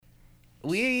How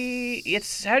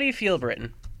do you feel,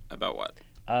 Britain? About what?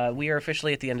 We are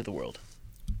officially at the end of the world.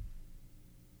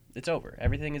 It's over.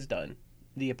 Everything is done.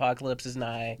 The apocalypse is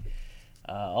nigh.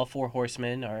 All four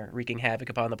horsemen are wreaking havoc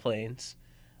upon the plains.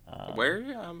 Where?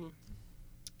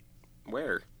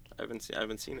 Where? I haven't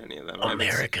seen any of them.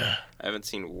 America. I haven't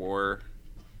seen war,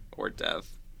 or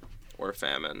death, or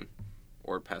famine,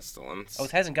 or pestilence. Oh,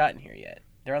 it hasn't gotten here yet.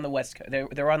 They're on the west.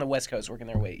 They're on the west coast, working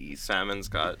their way east. Famine's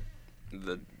got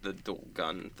the dual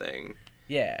gun thing.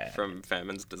 Yeah. From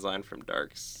Famine's design from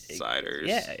Darksiders.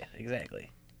 Yeah, exactly.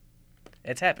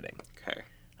 It's happening. Okay.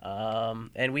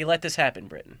 And we let this happen,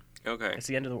 Britain. Okay. It's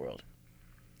the end of the world.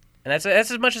 And that's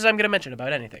as much as I'm going to mention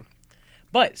about anything.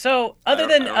 But so other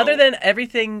than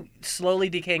everything slowly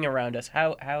decaying around us,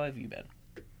 how have you been?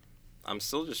 I'm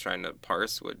still just trying to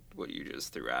parse what you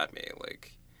just threw at me.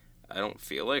 Like, I don't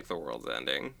feel like the world's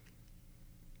ending.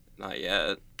 Not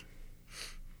yet.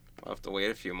 We'll have to wait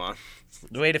a few months.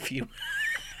 Wait a few.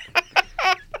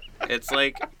 It's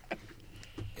like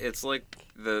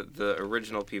the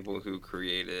original people who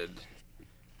created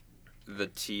the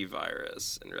T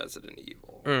virus in Resident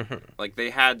Evil. Mm-hmm. Like,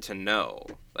 they had to know,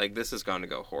 like, this is going to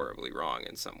go horribly wrong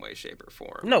in some way, shape, or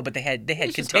form. No, but they had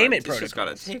containment protocols. It's just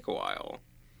got to take a while.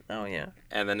 Oh yeah.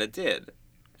 And then it did.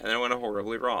 And then it went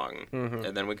horribly wrong. Mm-hmm.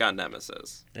 And then we got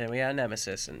Nemesis. And we got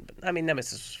Nemesis, and I mean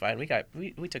Nemesis was fine.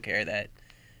 We took care of that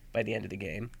by the end of the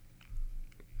game.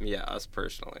 Yeah, us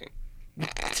personally.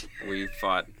 We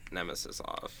fought Nemesis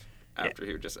off after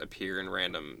he would just appear in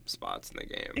random spots in the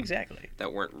game. Exactly.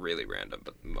 That weren't really random,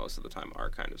 but most of the time are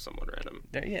kind of somewhat random.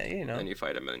 Yeah, you know. Then you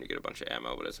fight him, and then you get a bunch of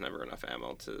ammo, but it's never enough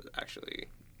ammo to actually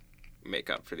make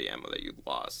up for the ammo that you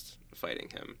lost fighting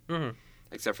him. Mm-hmm.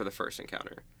 Except for the first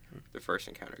encounter. The first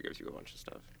encounter gives you a bunch of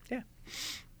stuff.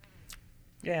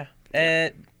 Yeah.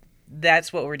 And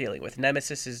that's what we're dealing with.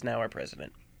 Nemesis is now our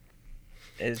president.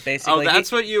 Is basically. Oh,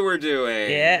 that's what you were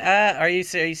doing. Yeah. Are you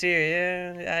serious?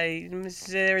 Yeah.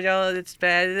 It's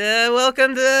bad.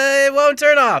 Welcome to. It won't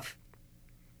turn off.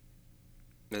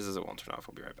 This is It Won't Turn Off.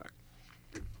 We'll be right back.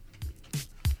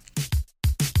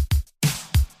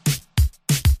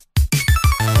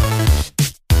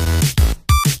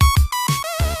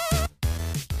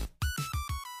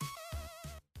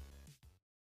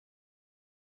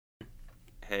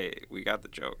 Hey, we got the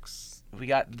jokes. We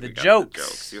got the The jokes.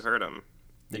 jokes. You heard them.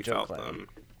 You joke felt clown.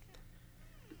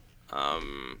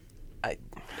 them.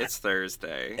 It's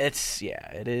Thursday.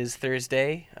 It is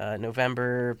Thursday,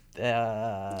 November.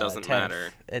 Doesn't 10th.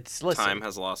 matter. Listen. Time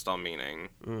has lost all meaning.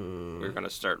 We're gonna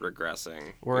start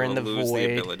regressing. We're in the lose void,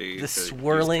 the ability the to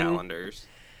swirling- use calendars.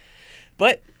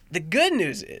 But the good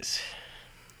news is,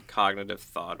 Cognitive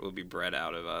thought will be bred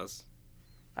out of us.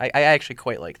 I actually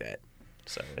quite like that.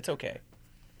 So it's okay.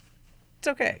 It's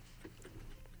okay.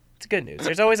 It's good news.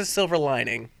 There's always a silver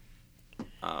lining.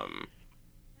 How's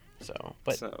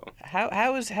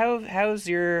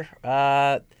your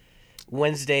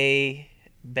Wednesday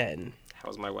been?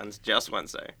 How's my Wednesday? Just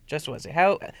Wednesday. Just Wednesday.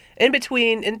 How in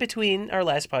between our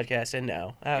last podcast and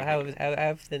now? How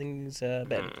have things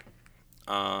been?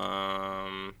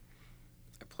 I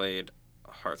played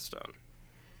Hearthstone.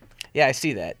 Yeah, I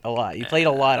see that a lot. You played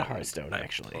a lot of Hearthstone,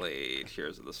 actually. I played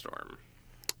Heroes of the Storm.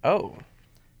 Oh,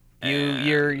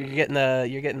 you're getting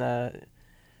the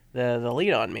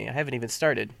lead on me. I haven't even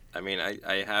started. I mean,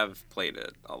 I have played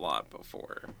it a lot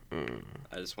before.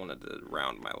 I just wanted to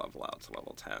round my level out to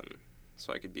level 10,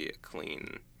 so I could be a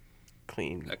clean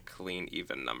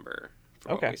even number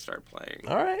for when we start playing.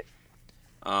 All right.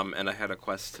 And I had a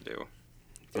quest to do,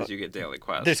 because you get daily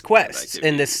quests. There's quests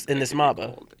in this MOBA.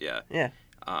 Gold. Yeah. Yeah.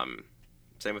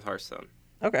 Same with Hearthstone.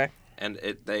 Okay. And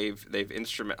they've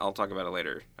I'll talk about it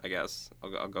later, I guess.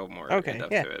 I'll go more in depth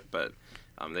to it, but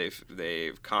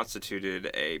they've constituted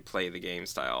a play the game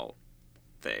style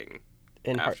thing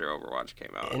after Overwatch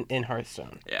came out. In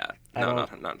Hearthstone. Yeah.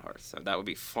 Not in Hearthstone. That would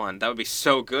be fun. That would be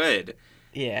so good.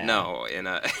 Yeah. No, in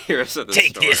Heroes of the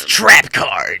Take Storm. this trap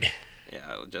card.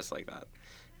 Yeah, just like that.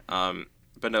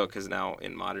 But no, because now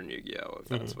in modern Yu-Gi-Oh, if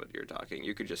that's what you're talking,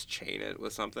 you could just chain it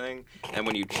with something, and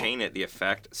when you chain it, the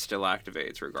effect still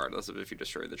activates regardless of if you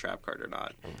destroy the trap card or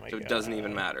not. So it doesn't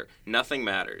even matter. Nothing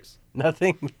matters.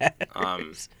 Nothing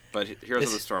matters. But Heroes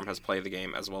of the Storm has play the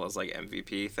game as well as like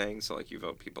MVP things, so like you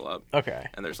vote people up. Okay.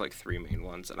 And there's like 3 main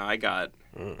ones, and I got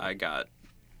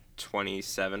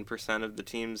 27% of the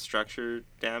team's structure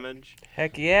damage.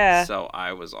 Heck yeah. So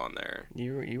I was on there.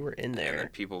 You were in there. And then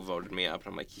people voted me up,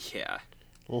 and I'm like, yeah.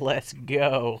 Let's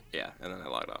go. Yeah, and then I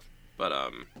logged off. But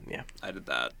yeah, I did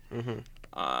that.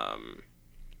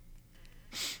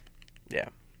 Yeah.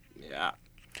 Yeah.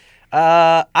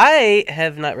 I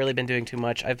have not really been doing too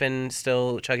much. I've been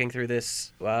still chugging through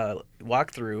this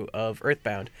walkthrough of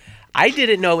Earthbound. I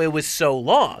didn't know it was so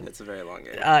long. It's a very long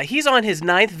game. He's on his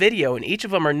 9th video, and each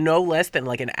of them are no less than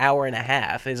like an hour and a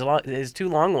half. His 2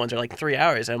 long ones are like 3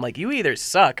 hours. And I'm like, you either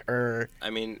suck or... I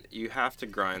mean, you have to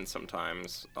grind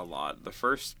sometimes a lot. The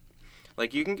first...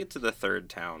 Like, you can get to the 3rd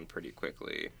town pretty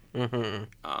quickly. Mm-hmm.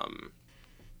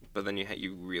 But then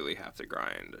you really have to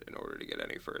grind in order to get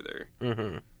any further.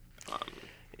 Mm-hmm.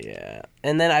 Yeah.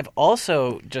 And then I've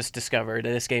also just discovered,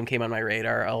 and this game came on my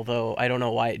radar, although I don't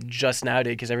know why it just now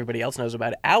did, because everybody else knows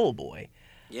about it, Owlboy.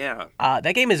 Yeah.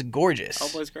 That game is gorgeous.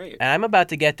 Owlboy's great. And I'm about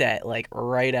to get that, like,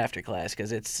 right after class,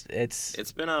 because it's...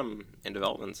 It's been in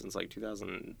development since, like,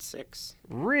 2006.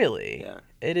 Really? Yeah.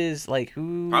 It is, like,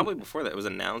 who... Probably before that. It was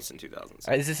announced in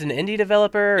 2006. Is this an indie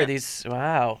developer? Yeah. Or these...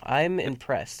 Wow. I'm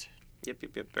impressed. Yep.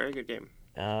 Very good game.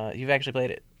 You've actually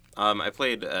played it. I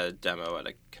played a demo at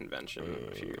a convention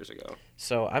a few years ago.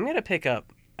 So I'm gonna pick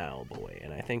up Owlboy,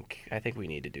 and I think we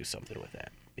need to do something with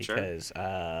that because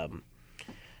I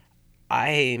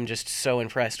am just so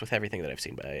impressed with everything that I've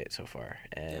seen by it so far,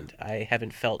 and I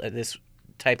haven't felt this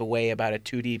type of way about a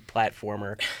 2D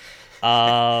platformer.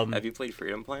 Have you played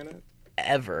Freedom Planet?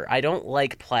 Ever? I don't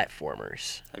like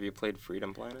platformers. Have you played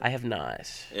Freedom Planet? I have not.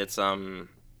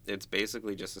 It's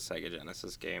basically just a Sega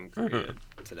Genesis game created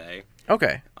today.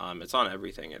 Okay. It's on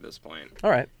everything at this point. All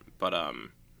right. But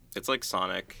it's like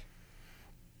Sonic.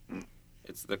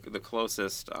 It's the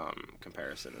closest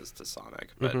comparison is to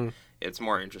Sonic, but it's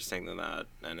more interesting than that,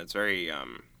 and it's very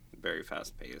very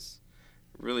fast paced.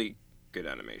 Really good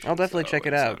animation. I'll definitely check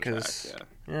it out because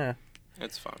yeah,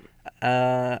 it's fun.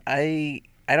 I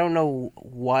don't know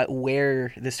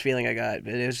where this feeling I got,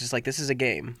 but it was just like this is a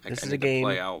game. This is a game.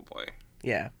 Play Owlboy.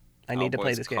 Yeah, I need to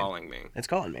play this game. It's calling me. It's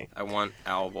calling me. I want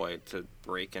Owlboy to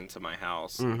break into my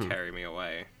house and carry me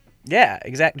away. Yeah,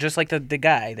 exactly. Just like the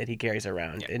guy that he carries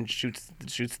around and shoots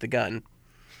the gun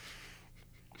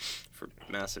for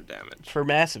massive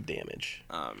damage.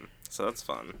 So that's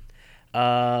fun.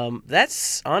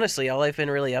 That's honestly all I've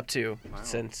been really up to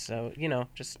since. So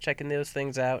just checking those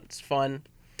things out. It's fun.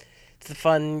 It's the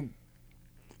fun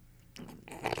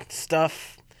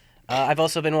stuff. I've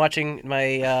also been watching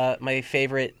my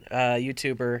favorite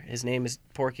YouTuber. His name is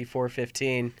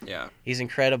Porky415. Yeah. He's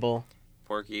incredible.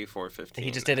 Porky415.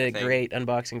 He just did a great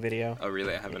unboxing video. Oh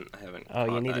really? I haven't. Oh,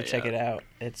 you need to check it out.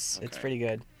 It's pretty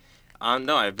good.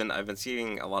 No, I've been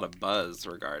seeing a lot of buzz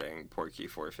regarding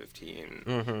Porky415.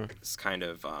 Mm-hmm. It's kind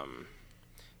of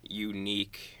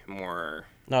unique, more.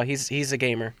 No, he's a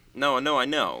gamer. No, I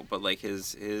know, but like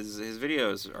his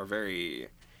videos are very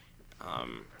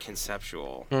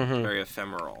conceptual, very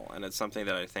ephemeral, and it's something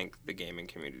that I think the gaming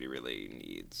community really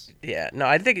needs. Yeah, no,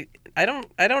 I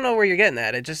don't know where you're getting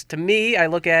at. It just, to me, I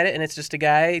look at it and it's just a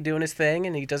guy doing his thing,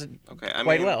 and he does it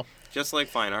quite well. Just like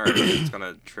fine art, it's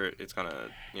gonna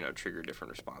trigger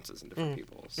different responses in different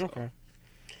people. So. Okay.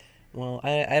 Well,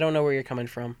 I don't know where you're coming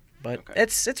from, but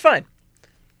it's fine.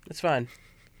 It's fine.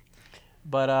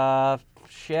 But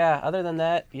yeah. Other than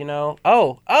that,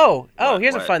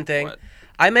 here's a fun thing. What?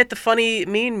 I met the funny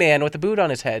mean man with the boot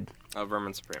on his head. Oh,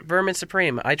 Vermin Supreme. Vermin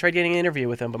Supreme. I tried getting an interview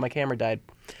with him, but my camera died.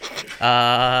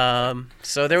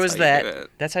 So there was that.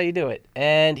 That's how you do it.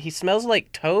 And he smells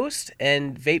like toast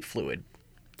and vape fluid.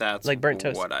 That's like burnt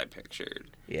toast. What I pictured.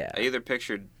 Yeah. I either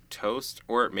pictured toast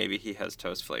or maybe he has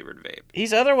toast flavored vape.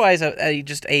 He's otherwise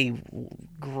just a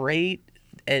great.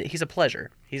 He's a pleasure.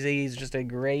 He's just a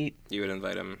great. You would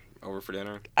invite him over for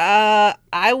dinner?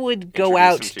 I would go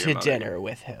out to dinner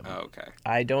with him. Oh, okay.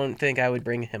 I don't think I would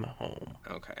bring him home.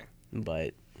 Okay.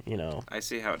 But, I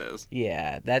see how it is.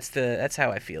 Yeah, that's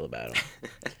how I feel about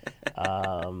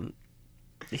him.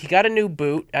 He got a new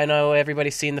boot. I know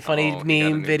everybody's seen the funny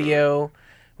meme video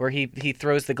where he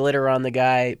throws the glitter on the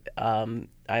guy.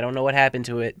 I don't know what happened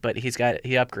to it, but he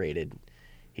upgraded.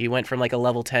 He went from like a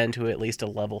level 10 to at least a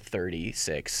level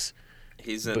 36.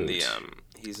 He's in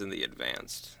the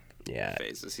advanced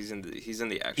phases. He's in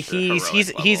the extra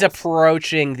he's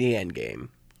approaching the end game.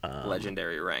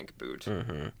 Legendary rank boot.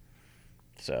 Mm-hmm.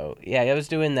 So yeah, I was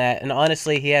doing that, and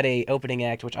honestly, he had a opening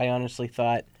act which I honestly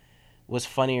thought was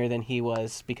funnier than he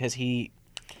was, because he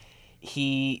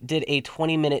did a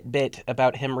 20-minute bit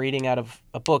about him reading out of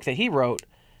a book that he wrote,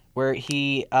 where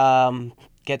he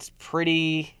gets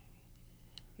pretty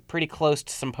close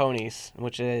to some ponies,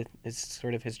 which is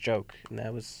sort of his joke, and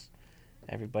that was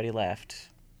everybody laughed.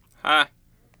 Ha!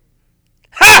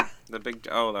 Ha! The big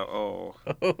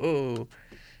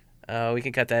we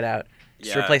can cut that out.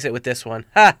 Just Yeah. replace it with this one.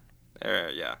 Ha!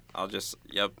 Yeah. I'll just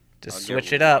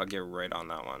switch it up. I'll get right on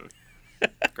that one.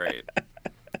 Great.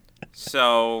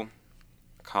 So,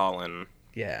 a Colin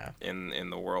Yeah. in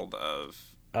the world of.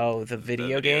 Oh, the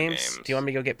video games? Do you want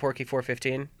me to go get Porky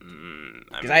 415?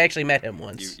 Because I actually met him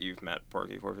once. You've met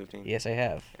Porky 415? Yes, I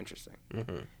have. Interesting.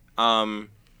 Mm-hmm.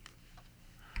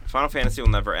 Final Fantasy will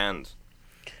never end.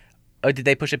 Oh, did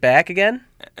they push it back again?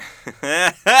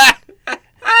 That's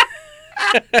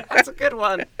a good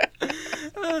one.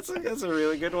 That's a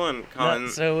really good one, Colin.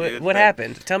 So what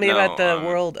happened? Tell me about the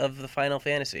world of the Final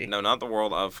Fantasy. No, not the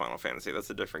world of Final Fantasy. That's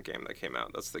a different game that came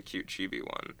out. That's the cute chibi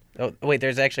one. Oh, wait,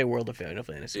 there's actually a world of Final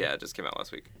Fantasy. Yeah, it just came out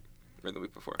last week. Or the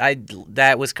week before.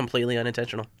 That was completely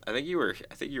unintentional. I think you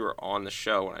were on the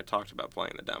show when I talked about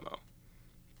playing the demo.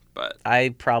 But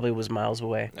I probably was miles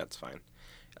away. That's fine.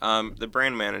 The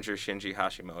brand manager, Shinji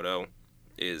Hashimoto,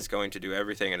 is going to do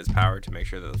everything in his power to make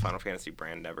sure that the Final Fantasy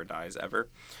brand never dies ever.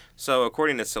 So,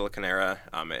 according to Siliconera,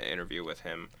 an interview with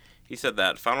him, he said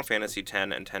that Final Fantasy X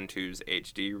and X-2's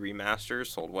HD remaster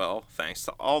sold well, thanks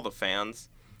to all the fans.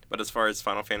 But as far as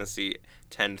Final Fantasy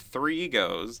X-3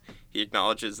 goes, he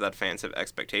acknowledges that fans have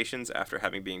expectations after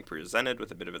having been presented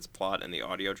with a bit of its plot in the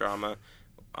audio drama,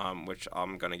 which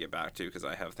I'm going to get back to because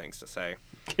I have things to say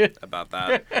about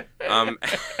that.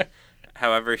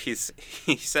 However, he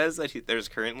says that there's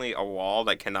currently a wall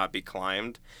that cannot be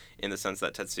climbed, in the sense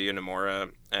that Tetsuya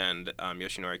Nomura and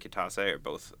Yoshinori Kitase are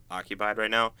both occupied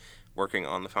right now, working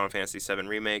on the Final Fantasy VII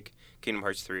Remake, Kingdom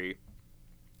Hearts 3,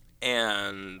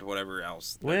 and whatever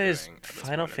else. What is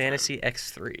Final Fantasy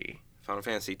X3? Final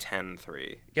Fantasy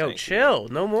X-3. Yo, chill.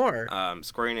 No more.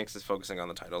 Square Enix is focusing on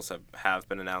the titles that have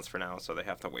been announced for now, so they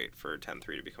have to wait for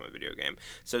X-3 to become a video game.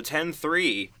 So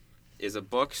X-3 is a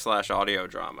book/audio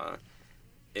drama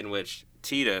in which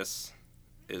Tidus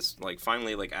is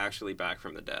finally actually back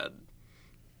from the dead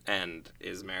and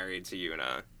is married to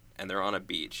Yuna, and they're on a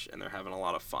beach and they're having a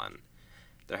lot of fun.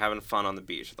 They're having fun on the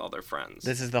beach with all their friends.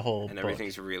 This is the whole and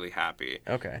everything's really happy.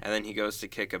 Okay. And then he goes to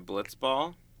kick a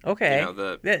blitzball. Okay. You know,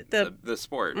 the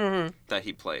sport that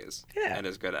he plays and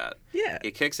is good at. Yeah.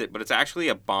 He kicks it, but it's actually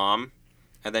a bomb,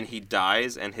 and then he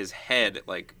dies and his head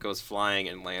goes flying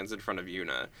and lands in front of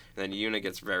Yuna, and then Yuna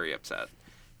gets very upset.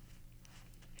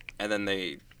 And then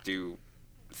they do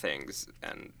things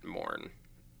and mourn,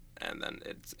 and then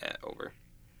it's over.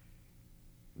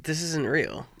 This isn't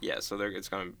real. Yeah, so it's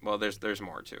going. Well, there's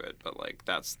more to it, but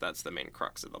that's the main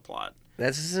crux of the plot.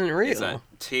 This isn't real. Is that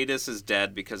Tidus is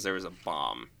dead because there was a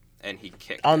bomb, and he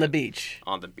kicked on the beach.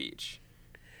 On the beach.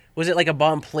 Was it like a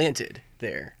bomb planted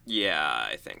there? Yeah,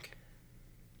 I think.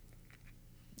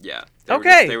 Yeah.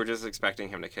 They were just expecting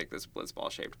him to kick this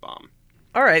blitzball-shaped bomb.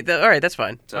 All right, that's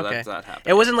fine. So okay. that happened.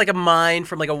 It wasn't like a mine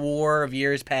from a war of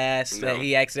years past that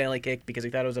he accidentally kicked because he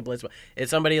thought it was a blitzball. It's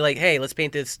somebody hey, let's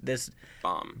paint this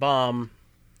bomb.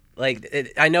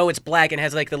 I know it's black and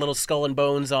has the little skull and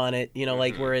bones on it,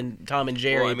 like we're in Tom and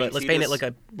Jerry, but let's paint it like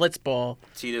a blitzball.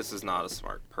 Tidus is not a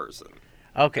smart person.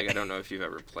 Okay. I don't know if you've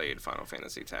ever played Final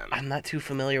Fantasy X. I'm not too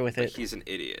familiar with it. He's an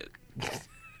idiot.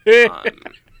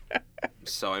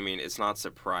 So, it's not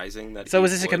surprising that. So,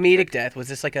 was this a comedic death? Was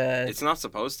this a? It's not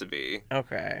supposed to be.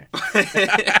 Okay.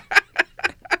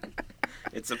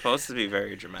 It's supposed to be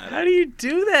very dramatic. How do you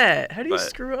do that? How do you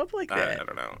screw up like that? I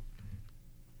don't know.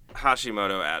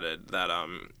 Hashimoto added that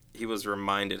he was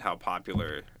reminded how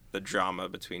popular the drama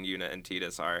between Yuna and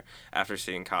Tidus are after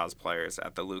seeing cosplayers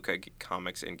at the Lucca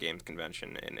Comics and Games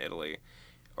Convention in Italy.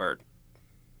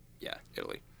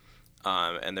 Italy.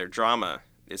 And their drama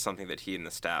is something that he and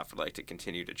the staff would like to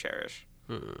continue to cherish.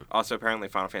 Also, apparently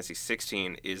Final Fantasy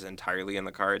 16 is entirely in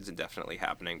the cards and definitely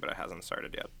happening, but it hasn't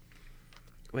started yet.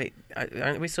 Wait,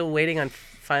 aren't we still waiting on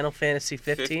Final Fantasy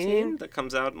 15? That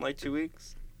comes out in 2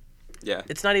 weeks? Yeah.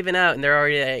 It's not even out, and they're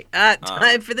already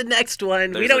time for the next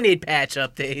one. We don't need patch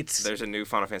updates. There's a new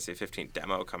Final Fantasy 15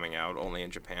 demo coming out only in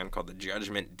Japan called the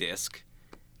Judgment Disc.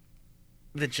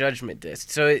 The Judgment Disc.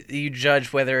 So you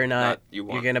judge whether or not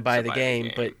you're going to buy the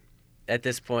game, but at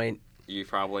this point, you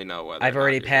probably know whether I've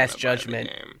already passed judgment.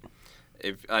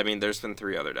 There's been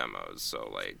 3 other demos,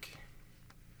 so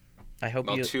I hope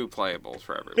 2 playable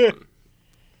for everyone.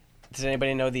 Does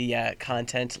anybody know the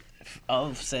content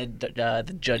of said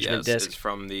the Judgment Disc? It's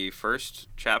from the first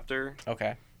chapter.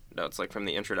 Okay. No, it's from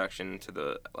the introduction to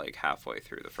the halfway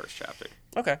through the first chapter.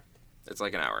 Okay. It's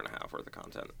an hour and a half worth of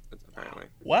content, apparently.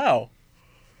 Wow.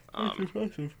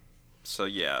 So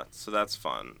yeah, so that's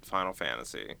fun. Final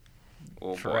Fantasy.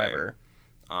 Oh, forever.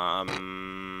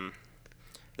 Boy.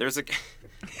 There's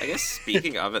I guess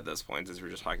speaking of at this point, as we're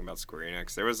just talking about Square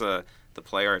Enix, there was the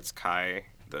PlayArts Kai,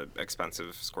 the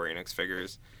expensive Square Enix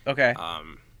figures. Okay.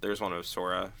 There's one of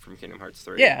Sora from Kingdom Hearts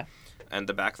 3. Yeah. And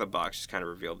the back of the box just kind of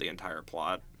revealed the entire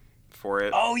plot for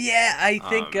it. Oh yeah, I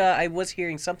think I was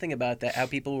hearing something about that. How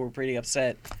people were pretty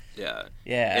upset Yeah.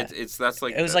 Yeah. It's that's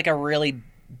like It was like a really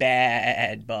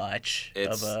bad botch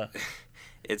it's of a.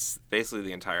 it's basically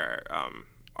the entire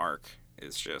arc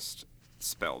is just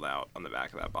spelled out on the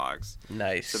back of that box.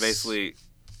 Nice. So basically,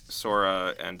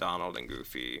 Sora and Donald and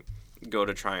Goofy go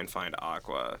to try and find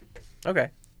Aqua, Okay.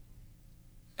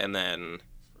 and then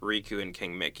Riku and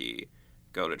King Mickey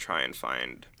go to try and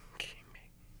find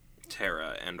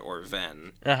Terra and or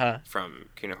Ven Uh-huh. from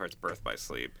Kingdom Hearts Birth by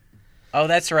Sleep. Oh,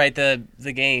 that's right. The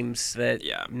games that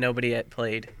Yeah. nobody had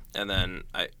played. And then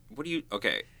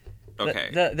okay.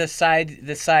 The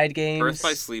side games. Birth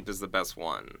by Sleep is the best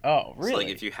one. Oh, So, really?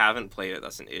 like, if you haven't played it,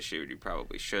 that's an issue. You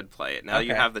probably should play it. Now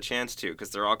you Okay. have the chance to,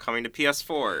 because they're all coming to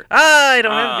PS4. I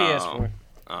don't have Oh.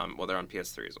 PS4. Well, they're on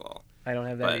PS3 as well. I don't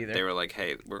have that But either. they were like,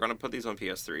 hey, we're going to put these on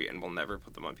PS3, and we'll never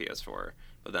put them on PS4.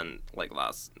 But then, like,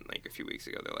 a few weeks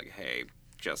ago, they're like, hey,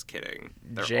 just kidding.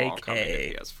 They're all coming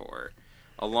to PS4.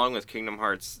 Along with Kingdom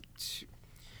Hearts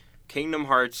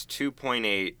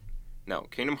 2.8... No,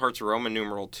 Kingdom Hearts Roman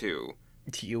numeral 2...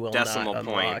 You will decimal not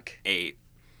point unlock. 8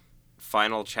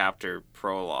 final chapter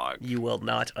prologue You will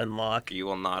not unlock. you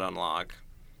will not unlock,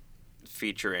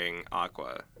 featuring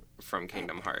Aqua from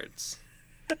Kingdom Hearts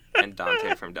and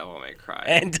Dante from Devil May Cry,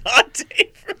 And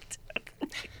Dante from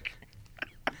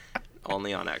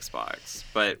only on Xbox,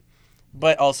 but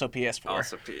But also PS4.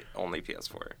 also only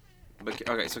PS4. But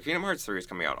okay, so Kingdom Hearts 3 is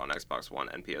coming out on Xbox One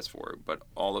and PS4, but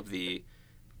all of the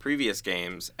previous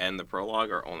games and the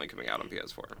prologue are only coming out on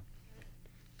PS4.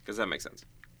 Because that makes sense.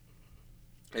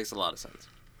 Makes a lot of sense.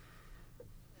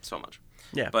 So much.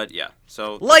 Yeah. But yeah,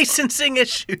 so Licensing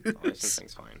issues.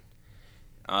 licensing's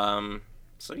fine.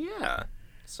 So yeah.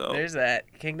 So There's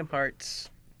that. Kingdom Hearts.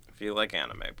 if you like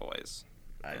anime boys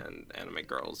and anime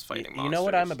girls fighting monsters, You know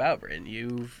what I'm about, Bryn.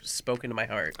 You've spoken to my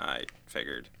heart. I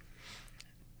figured.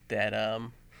 That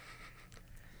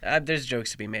there's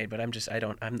jokes to be made, but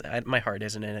my heart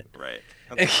isn't in it. Right.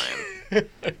 That's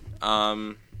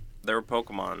fine. There were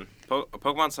Pokemon.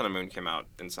 Pokemon Sun and Moon came out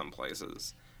in some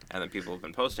places, and then people have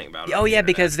been posting about it. Oh on the yeah, internet,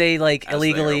 because they like as they are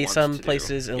illegally wont some to do.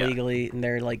 places Yeah. illegally, and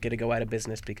they're like gonna go out of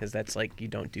business because that's like you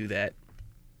don't do that.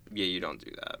 Yeah, you don't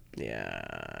do that,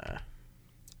 Yeah,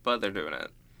 but they're doing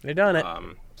it. they're done it.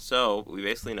 So we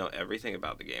basically know everything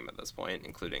about the game at this point,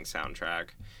 including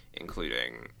soundtrack,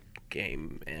 including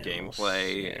Game animals.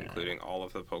 gameplay, Yeah. including all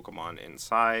of the Pokemon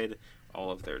inside, all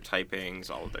of their typings,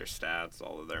 all of their stats,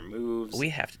 all of their moves. We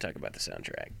have to talk about the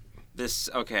soundtrack.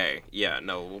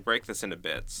 We'll break this into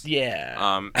bits. Yeah.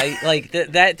 I like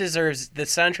that deserves the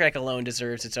soundtrack alone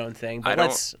deserves its own thing. But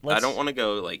I don't want to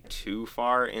go like too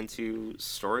far into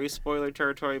story spoiler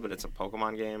territory, but it's a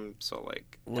Pokemon game, so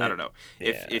like I don't know.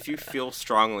 If you feel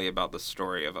strongly about the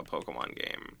story of a Pokemon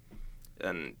game,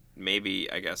 then maybe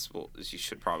I guess you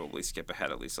should probably skip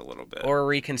ahead at least a little bit. or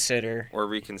reconsider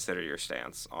Your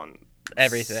stance on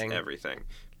everything.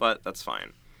 But that's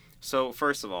fine. So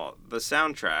first of all, the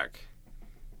soundtrack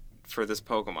for this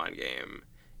Pokemon game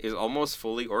is almost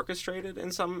fully orchestrated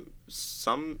in some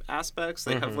aspects.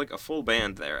 They have like a full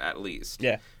band there at least.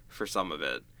 Yeah. For some of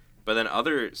it. But then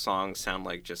other songs sound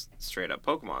like just straight up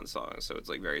Pokemon songs. So it's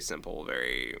like very simple,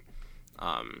 very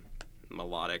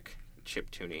melodic,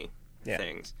 chiptune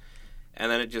things. And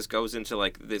then it just goes into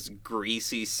like this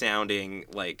greasy sounding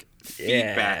like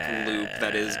feedback loop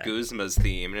that is Guzma's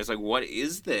theme, and it's like, what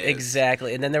is this?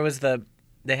 Exactly. And then there was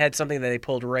they had something that they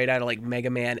pulled right out of like Mega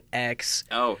Man X.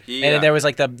 Oh yeah. And then there was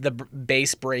like the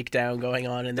bass breakdown going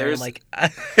on, and There's- I'm like, I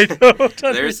don't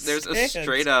there's understand. a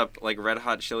straight up like Red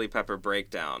Hot Chili Pepper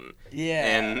breakdown. Yeah.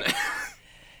 And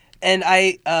And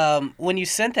I, when you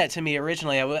sent that to me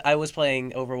originally, I was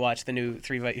playing Overwatch, the new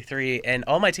 3v3, and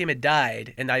all my team had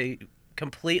died, and I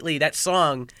completely, that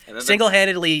song And then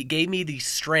single-handedly gave me the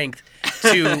strength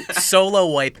to solo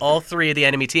wipe all three of the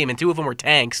enemy team, and two of them were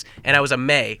tanks, and I was a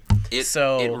Mei. it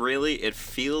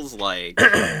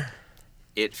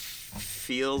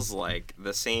feels like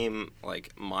the same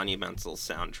like monumental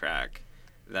soundtrack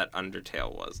that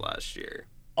Undertale was last year.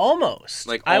 Almost.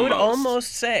 Like, I would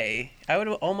almost. I would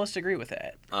almost agree with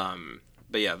that.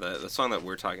 But yeah, the song that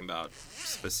we're talking about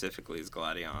specifically is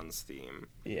Gladion's theme.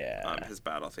 Yeah. His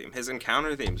battle theme. His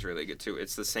encounter theme's really good too.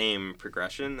 It's the same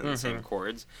progression and the same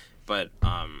chords, but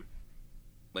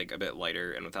like a bit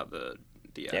lighter and without the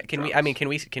Yeah, can drums.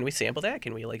 can we sample that?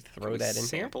 Can we like throw we that in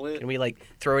sample here? it? Can we like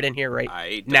throw it in here right I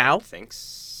don't now? think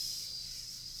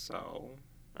so.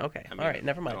 Okay. I mean, All right,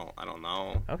 never mind. I don't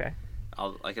know. Okay.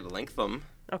 I could link them.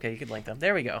 Okay, you could link them.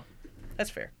 There we go. That's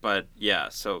fair. But yeah,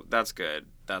 so that's good.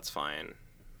 That's fine.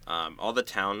 All the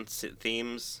town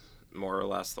themes more or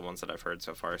less the ones that I've heard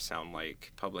so far sound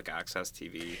like public access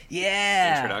TV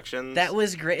Yeah. introductions. That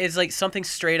was great. It's like something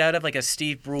straight out of like a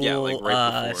Steve Brule like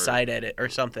right before, side edit or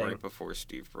something. Right before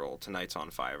Steve Brule, Tonight's on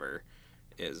Fiverr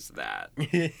is that.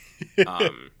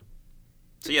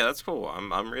 So yeah, that's cool.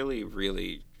 I'm really,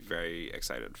 really very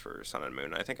excited for Sun and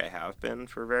Moon. I think I have been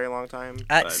for a very long time.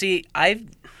 See,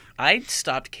 I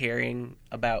stopped caring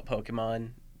about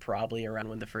Pokemon probably around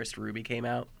when the first Ruby came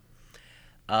out.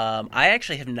 I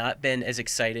actually have not been as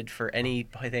excited for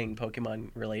anything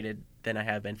Pokemon related than I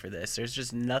have been for this. There's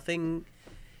just nothing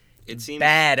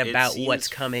bad about what's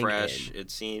coming fresh. in.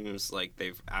 It seems like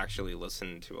they've actually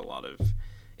listened to a lot of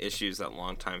issues that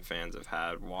longtime fans have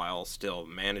had while still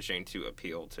managing to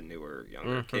appeal to newer,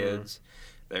 younger kids.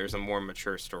 There's a more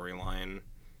mature storyline,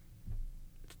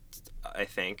 I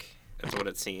think. That's what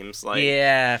it seems like.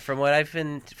 Yeah, from what I've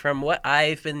been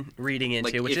reading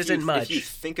into, like, which isn't much. If you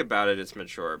think about it, it's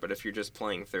mature. But if you're just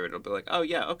playing through it, it'll be like, oh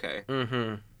yeah, okay,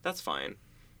 that's fine.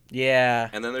 Yeah.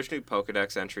 And then there's new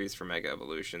Pokedex entries for Mega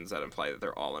Evolutions that imply that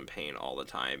they're all in pain all the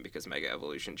time because Mega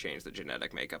Evolution changed the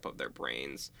genetic makeup of their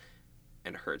brains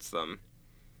and hurts them.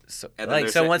 So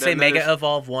once they Mega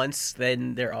Evolve once,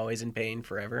 then they're always in pain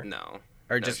forever? No.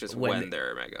 Or just when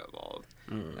they're Mega Evolved.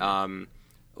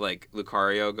 Like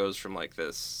Lucario goes from like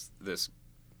this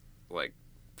like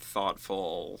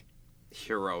thoughtful,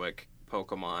 heroic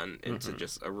Pokemon into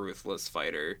just a ruthless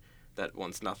fighter that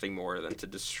wants nothing more than to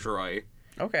destroy.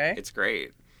 Okay. It's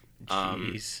great.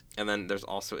 Jeez. And then there's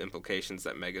also implications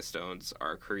that Mega Stones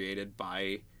are created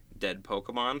by dead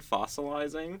Pokemon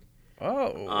fossilizing.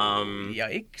 Oh.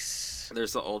 Yikes.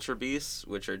 There's the Ultra Beasts,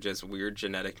 which are just weird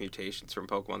genetic mutations from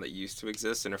Pokemon that used to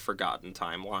exist in a forgotten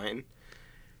timeline.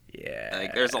 Yeah.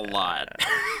 Like, there's a lot.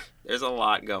 There's a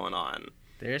lot going on.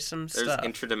 There's some stuff. There's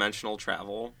interdimensional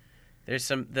travel. There's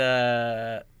some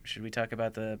should we talk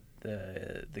about the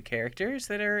characters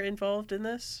that are involved in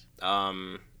this?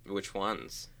 Which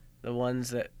ones? The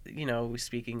ones that,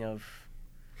 speaking of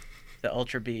the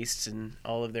Ultra Beasts and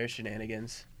all of their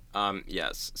shenanigans.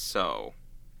 Yes. So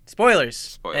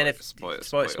spoilers. And if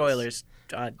spoilers,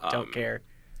 don't care.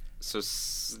 So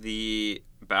the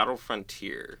Battle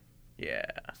Frontier. Yeah.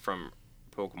 From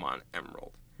Pokemon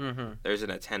Emerald. Mm-hmm. There's an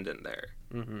attendant there.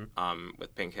 Mm-hmm.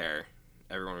 With pink hair.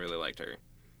 Everyone really liked her.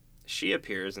 She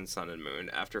appears in Sun and Moon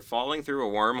after falling through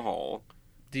a wormhole.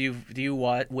 Do you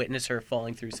witness her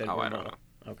falling through said wormhole? I don't know.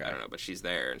 Okay. I don't know, but she's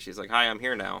there and she's like, "Hi, I'm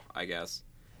here now, I guess.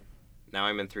 Now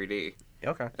I'm in 3D."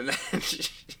 Okay. And then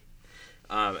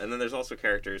and then there's also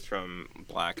characters from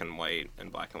Black and White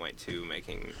and Black and White 2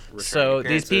 making returning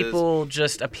appearances. These people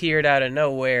just appeared out of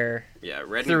nowhere. Yeah,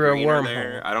 Red through and Green a are wormhole.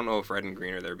 there. I don't know if Red and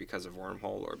Green are there because of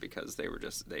wormhole or because they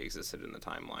existed in the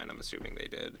timeline. I'm assuming they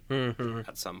did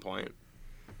at some point.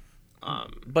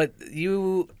 But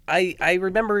I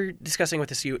remember discussing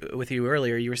with you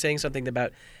earlier. You were saying something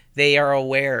about they are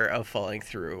aware of falling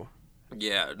through.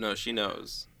 Yeah, no, she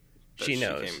knows. She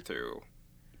knows. She came through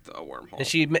a wormhole. And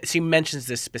she mentions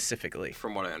this specifically.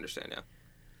 From what I understand,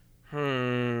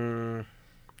 yeah.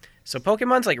 So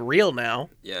Pokemon's like real now.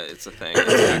 Yeah, it's a thing.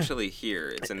 It's actually here.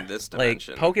 It's in this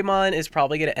dimension. Like Pokemon is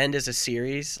probably going to end as a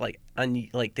series, like on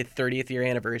like the 30th year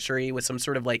anniversary with some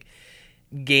sort of like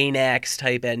Gainax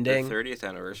type ending. The 30th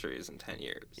anniversary is in 10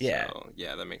 years. Yeah. So,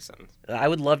 yeah, that makes sense. I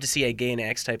would love to see a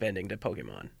Gainax type ending to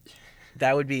Pokemon.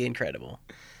 That would be incredible.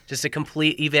 Just a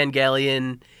complete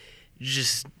Evangelion.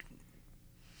 Just.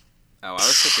 Oh, I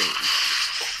was thinking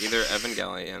either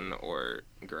Evangelion or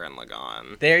Gurren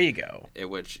Lagann. There you go. In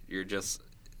which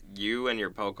you and your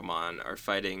Pokemon are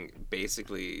fighting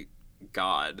basically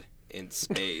God in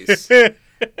space.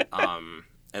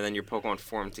 And then your Pokemon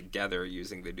form together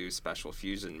using the new special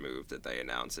fusion move that they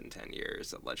announce in 10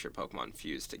 years that lets your Pokemon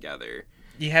fuse together.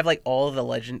 You have like all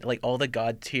the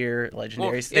God tier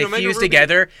legendaries. Well, they fuse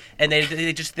together, and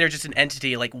they're just an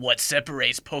entity. Like, what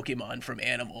separates Pokemon from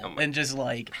animal, and just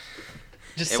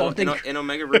something. In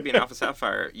Omega Ruby and Alpha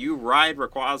Sapphire, you ride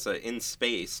Rayquaza in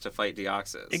space to fight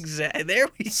Deoxys. Exactly. There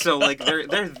we go. So like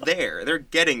they're there. They're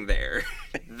getting there.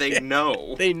 They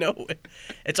know. They know it.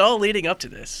 It's all leading up to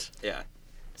this. Yeah.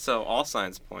 So all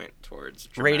signs point towards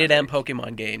rated M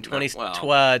Pokemon game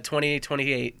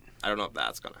 2028. I don't know if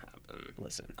that's gonna happen.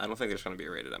 Listen, I don't think there's gonna be a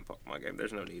rated M Pokemon game.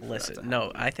 There's no need.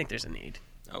 I think there's a need.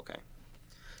 Okay.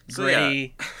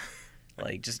 Gritty,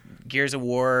 like just Gears of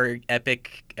War,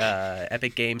 Epic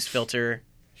Games filter.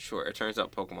 Sure. It turns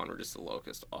out Pokemon were just the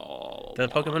locust all. The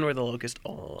Pokemon were the locust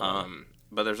all.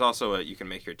 But there's also you can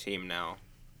make your team now.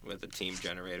 With the team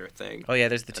generator thing. Oh yeah,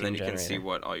 there's the team generator. And then you can see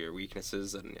what all your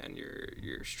weaknesses and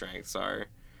your strengths are.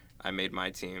 I made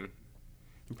my team.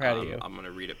 I'm proud of you. I'm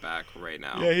gonna read it back right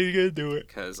now. Yeah, he's gonna do it.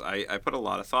 Because I put a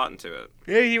lot of thought into it.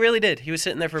 Yeah, he really did. He was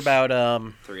sitting there for about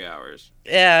 3 hours.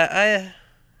 Yeah,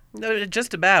 no,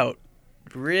 just about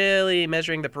really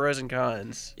measuring the pros and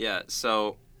cons. Yeah.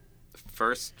 So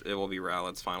first it will be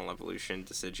Rowlet's final evolution,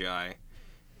 Decidueye.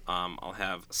 I'll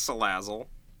have Salazzle,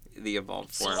 the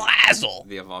evolved form. Salazzle.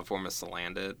 The evolved form of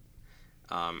Salandit.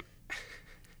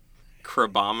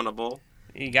 Crabominable.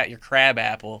 You got your crab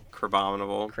apple.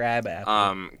 Crabominable. Crab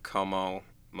apple. Como-o.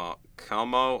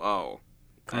 Komo-o.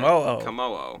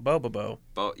 Komo-o. Bobo.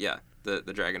 Yeah, the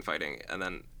dragon fighting. And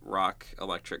then Rock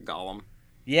Electric Golem.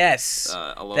 Yes.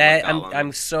 Alolan That Golem.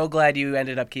 I'm so glad you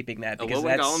ended up keeping that because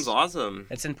Alolan Golem's awesome.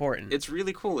 That's important. It's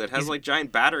really cool. It has like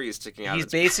giant batteries sticking out. He's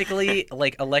It's basically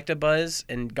like Electabuzz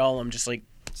and Golem just like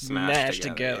smashed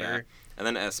together. Yeah. And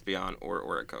then Espeon or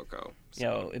Oricoko. So.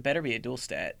 Yo, it better be a dual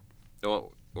stat.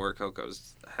 Well,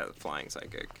 Oricoco's has flying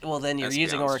psychic. Well, then you're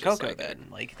using Espeon's just Oricoko psychic. then.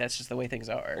 Like that's just the way things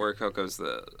are. Oricoco's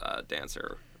the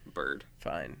dancer bird.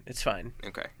 Fine. It's fine.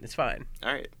 Okay. It's fine.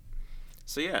 All right.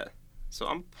 So yeah. So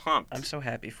I'm pumped. I'm so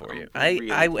happy for you. I'm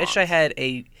really I wish I pumped. had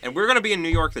a. And we're gonna be in New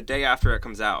York the day after it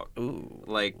comes out. Ooh.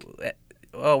 Like.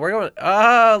 Oh, we're going.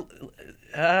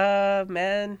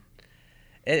 Man.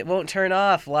 It won't turn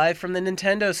off. Live from the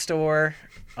Nintendo store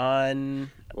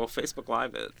on Well, Facebook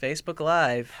Live it. Facebook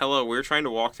Live. Hello, we're trying to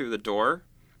walk through the door.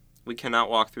 We cannot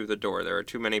walk through the door. There are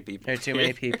too many people. There are too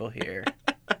many people here.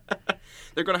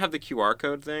 They're gonna have the QR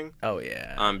code thing. Oh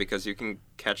yeah. Because you can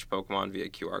catch Pokemon via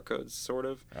QR codes, sort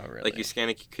of. Oh really? Like you scan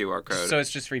a QR code. So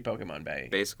it's just free Pokemon Bay.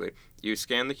 Basically, you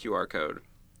scan the QR code,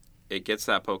 it gets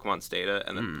that Pokemon's data,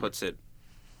 and then puts it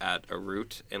at a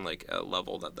route in like a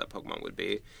level that Pokemon would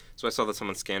be. So I saw that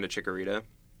someone scanned a Chikorita,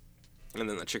 and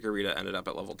then the Chikorita ended up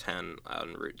at level 10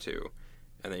 on Route 2,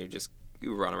 and then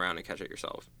you run around and catch it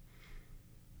yourself,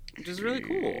 which is really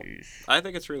cool. I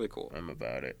think it's really cool. I'm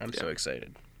about it. I'm so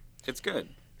excited. It's good.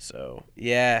 So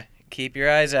yeah, keep your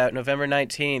eyes out. November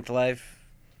 19th, live.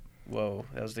 Whoa,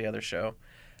 that was the other show.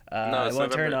 No, it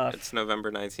won't turn off. It's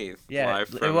November 19th. Yeah, live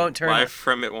from, it won't turn live off.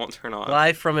 from It Won't Turn Off.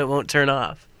 Live from It Won't Turn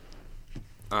Off.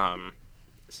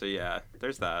 So yeah,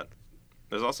 there's that.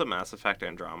 There's also Mass Effect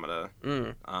Andromeda.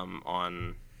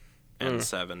 On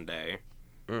N7 day.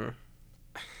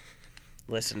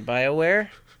 Listen, BioWare,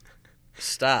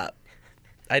 stop.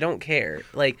 I don't care.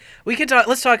 Like we can talk.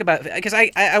 Let's talk about because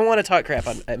I want to talk crap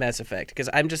on Mass Effect because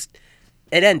I'm just.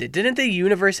 It ended. Didn't the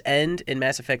universe end in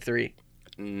Mass Effect 3?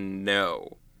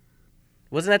 No.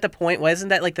 Wasn't that the point? Wasn't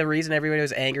that like the reason everybody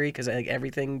was angry because like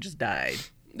everything just died?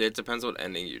 It depends what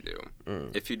ending you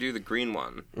do. If you do the green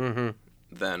one,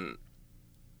 then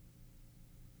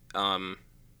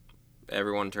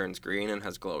everyone turns green and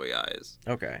has glowy eyes.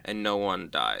 Okay. And no one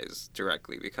dies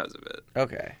directly because of it.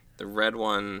 Okay. The red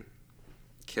one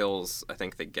kills, I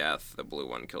think, the Geth. The blue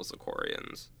one kills the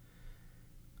Quarians.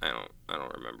 I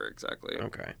don't remember exactly.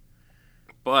 Okay.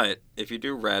 But if you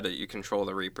do red, you control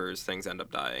the Reapers. Things end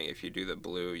up dying. If you do the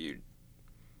blue, you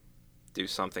do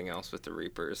something else with the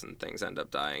Reapers, and things end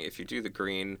up dying. If you do the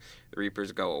green, the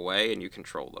Reapers go away, and you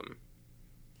control them.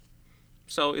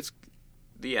 So it's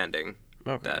the ending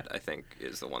that I think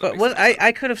is the one. But that makes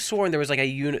I could have sworn there was like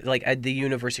the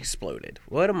universe exploded.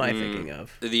 What am I thinking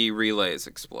of? The relays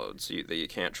explode, so that you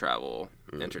can't travel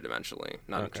interdimensionally,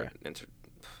 not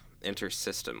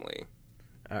intersystemly.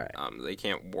 All right. They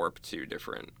can't warp to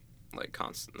different, like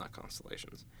not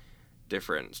constellations,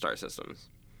 different star systems.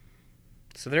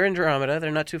 So they're Andromeda.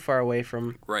 They're not too far away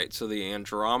from. Right. So the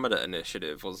Andromeda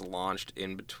Initiative was launched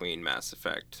in between Mass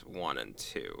Effect 1 and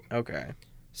 2. Okay.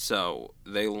 So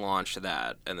they launched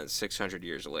that, and then 600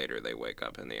 years later, they wake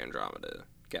up in the Andromeda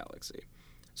Galaxy.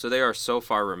 So they are so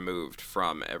far removed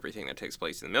from everything that takes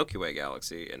place in the Milky Way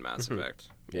Galaxy in Mass Effect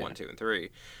 1, 2, and 3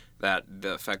 that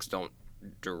the effects don't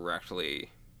directly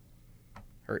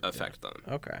affect them.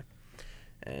 Okay.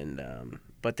 And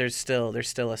but there's still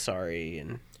Asari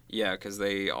and. Yeah, because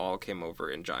they all came over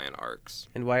in giant arcs.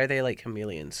 And why are they like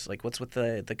chameleons? Like, what's with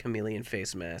the chameleon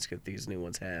face mask that these new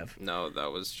ones have? No,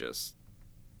 that was just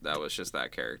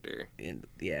that character. And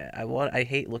yeah, I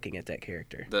hate looking at that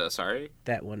character. Sorry?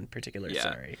 That one particular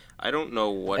Asari. I don't know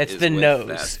what it's is the with nose.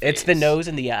 that face. It's the nose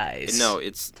and the eyes. No,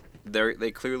 it's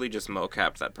they clearly just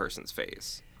mocapped that person's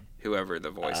face. Whoever the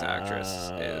voice actress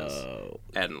is,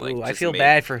 and like Ooh, I just feel made-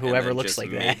 bad for and whoever then looks just like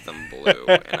made that. them blue,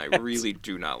 and I really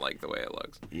do not like the way it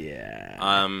looks.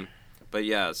 Yeah. But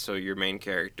yeah, so your main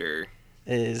character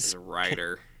is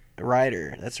Ryder,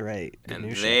 Ryder. That's right. The and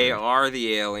new they Shepard. are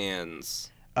the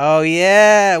aliens. Oh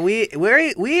yeah, we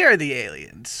are the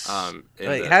aliens.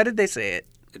 Wait, the- how did they say it?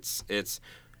 It's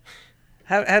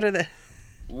How did they?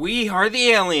 we are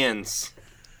the aliens.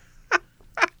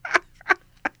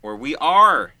 Or we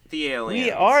are the aliens.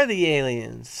 We are the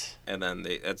aliens. And then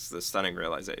that's the stunning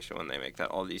realization when they make that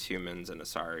all these humans and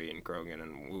Asari and Krogan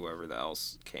and whoever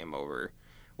else came over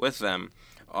with them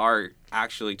are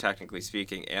actually, technically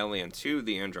speaking, alien to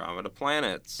the Andromeda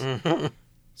planets. Mm-hmm.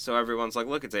 So everyone's like,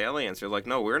 look, it's aliens. They're like,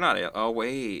 no, we're not. Oh,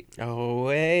 wait. Oh,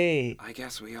 wait. I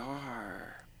guess we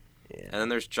are. Yeah. And then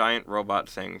there's giant robot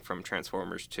thing from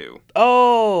Transformers 2.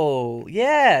 Oh,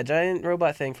 yeah. Giant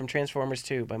robot thing from Transformers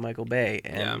 2 by Michael Bay.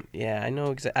 And yeah, I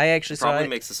know exactly. I actually saw it. Probably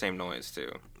makes the same noise,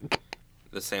 too.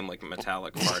 The same, like,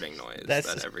 metallic farting noise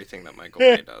That's... that everything that Michael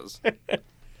Bay does.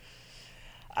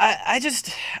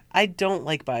 I don't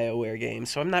like BioWare games,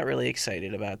 so I'm not really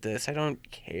excited about this. I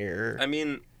don't care. I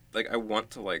mean, like, I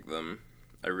want to like them.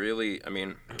 I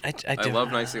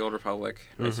love Knights of the Old Republic.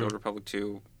 Knights of the Old Republic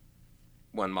 2,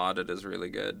 when modded, is really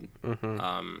good.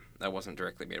 Mm-hmm. That wasn't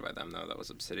directly made by them, though. That was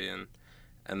Obsidian.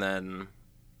 And then,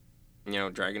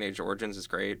 Dragon Age Origins is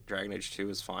great. Dragon Age 2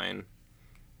 is fine.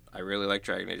 I really like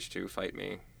Dragon Age 2. Fight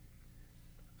me.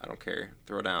 I don't care.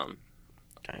 Throw down.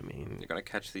 I mean, you're going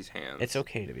to catch these hands. It's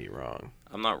okay to be wrong.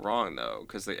 I'm not wrong, though,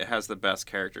 because it has the best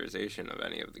characterization of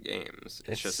any of the games.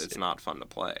 It's not fun to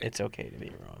play. It's okay to be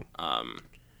wrong.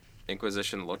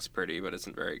 Inquisition looks pretty, but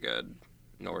isn't very good.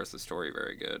 Nor is the story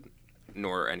very good.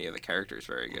 Nor are any of the characters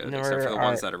very good, except for the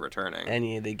ones that are returning.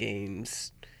 Any of the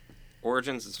games.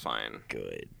 Origins is fine.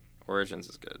 Good. Origins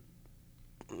is good.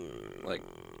 Like,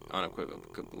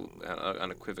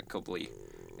 unequivocally,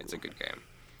 it's a good game.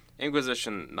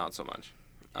 Inquisition, not so much.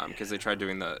 Because they tried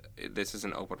doing this is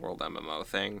an open world MMO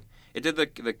thing. It did the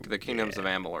Kingdoms of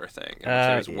Amalur thing, which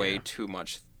there was way too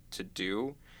much to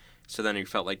do, so then you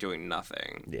felt like doing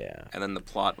nothing. Yeah. And then the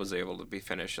plot was able to be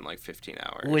finished in like 15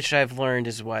 hours. Which I've learned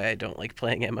is why I don't like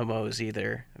playing MMOs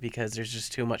either, because there's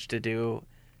just too much to do,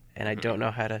 and I don't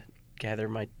know how to gather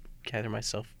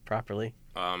myself properly.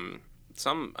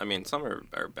 Some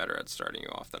are better at starting you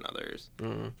off than others.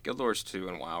 Guild Wars 2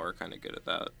 and WoW are kind of good at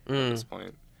that at this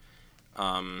point.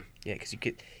 Yeah, because you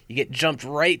get jumped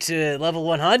right to level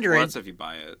 100. Well, that's if you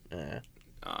buy it.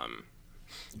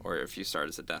 Or if you start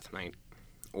as a Death Knight.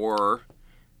 Or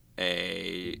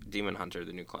a Demon Hunter,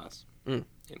 the new class in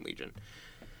Legion.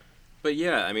 But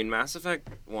yeah, I mean, Mass Effect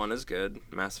 1 is good.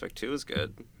 Mass Effect 2 is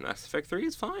good. Mass Effect 3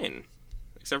 is fine.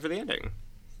 Except for the ending.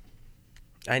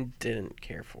 I didn't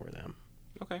care for them.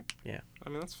 Okay. Yeah. I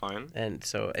mean, that's fine. And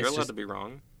so you're allowed to be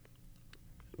wrong.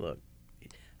 Look,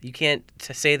 you can't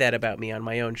say that about me on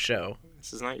my own show.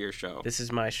 This is not your show. This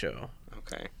is my show.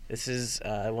 Okay. This is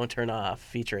I Won't Turn Off,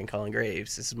 featuring Colin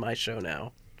Graves. This is my show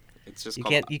now. It's just you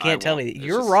can't tell me that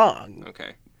you're wrong.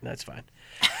 Okay. That's fine.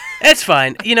 It's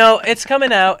fine. It's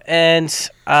coming out, and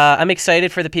I'm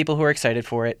excited for the people who are excited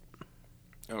for it.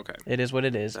 Okay. It is what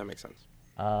it is. That makes sense.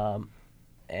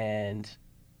 And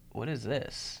what is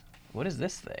this? What is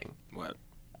this thing? What?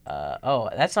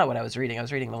 That's not what I was reading. I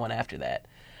was reading the one after that.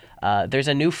 There's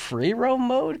a new free roam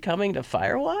mode coming to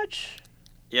Firewatch.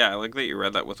 Yeah, I like that you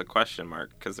read that with a question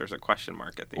mark, because there's a question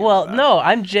mark at the end. Well, no,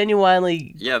 I'm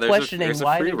genuinely questioning there's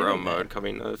why a free they're roam doing mode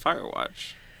coming to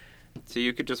Firewatch. So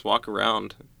you could just walk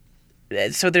around.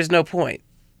 So there's no point.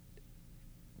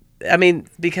 I mean,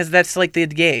 because that's like the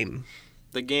game.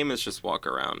 The game is just walk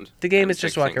around. The game is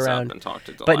just walk around. And talk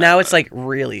to Delilah. But now it's like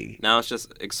really. Now it's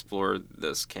just explore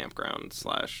this campground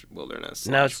 / wilderness.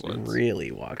 Now it's woods.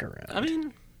 Really walk around. I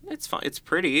mean, it's fine. It's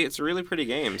pretty. It's a really pretty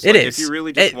game. So it like, is. If you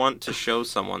really just want to show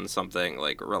someone something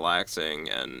like relaxing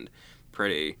and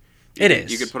pretty,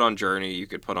 is. You could put on Journey. You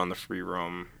could put on the free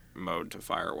roam mode to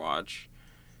Firewatch.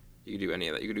 You could do any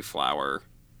of that. You could do Flower.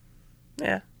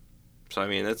 Yeah. So I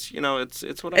mean, it's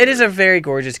whatever. It is a very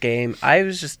gorgeous game. I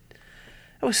was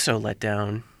so let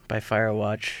down by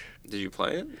Firewatch. Did you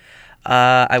play it?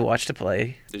 I watched it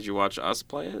play. Did you watch us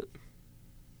play it?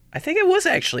 I think it was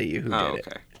actually you who did it.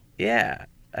 Okay. Yeah,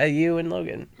 you and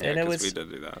Logan. Yeah, and we did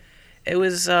do that. It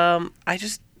was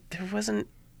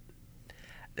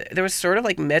there was sort of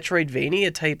like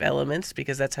Metroidvania type elements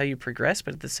because that's how you progress,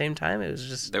 but at the same time it was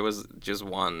just there was just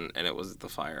one, and it was the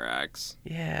fire axe.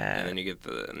 Yeah. And then you get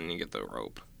the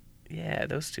rope. Yeah,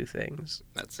 those two things.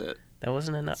 That's it. That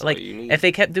wasn't enough. That's like if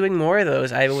they kept doing more of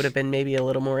those, I would have been maybe a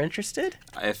little more interested.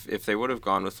 If they would have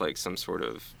gone with like some sort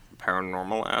of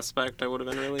paranormal aspect, I would have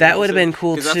been really. That would have been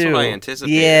cool too. Because that's what I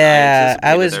anticipated. Yeah,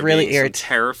 I was really irritated.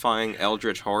 Terrifying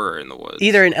eldritch horror in the woods.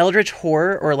 Either an eldritch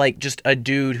horror or like just a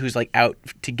dude who's like out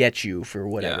to get you for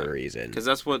whatever reason. Because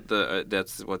that's what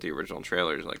the original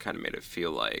trailers like kind of made it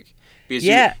feel like.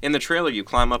 Because in the trailer you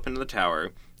climb up into the tower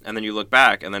and then you look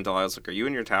back and then Delilah's like, "Are you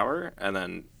in your tower?" And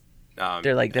then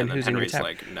they're like, "Then who's Henry's in your tower?"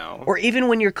 Like, "No." Or even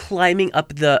when you're climbing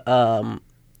up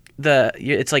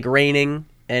it's like raining.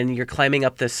 and you're climbing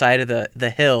up the side of the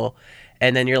hill,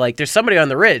 and then you're like, there's somebody on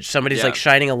the ridge. Somebody's like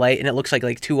shining a light, and it looks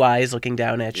like two eyes looking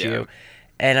down at you.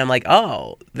 And I'm like,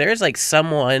 oh, there's like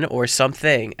someone or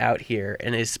something out here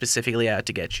and is specifically out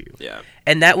to get you. Yeah.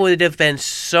 And that would have been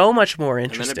so much more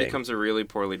interesting. And then it becomes a really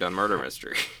poorly done murder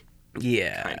mystery.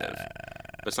 Yeah. Kind of.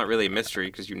 But it's not really a mystery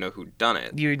because you know who done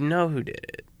it. You know who did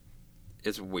it.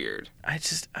 It's weird. I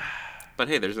just... But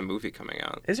hey, there's a movie coming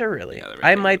out. Is there really? Yeah,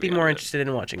 I might be more interested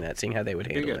in watching that, seeing how they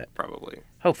would handle it. Probably.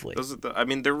 Hopefully. I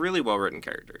mean, they're really well-written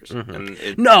characters. Mm-hmm. And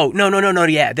No.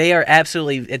 Yeah, they are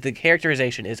absolutely... The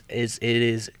characterization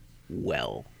is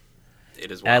well.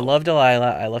 It is well. I love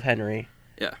Delilah. I love Henry.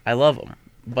 Yeah. I love them.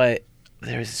 But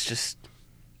there's just...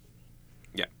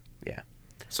 Yeah.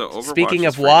 So Overwatch speaking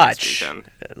is of watch,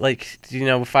 like,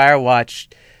 Firewatch...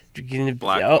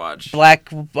 Blackwatch.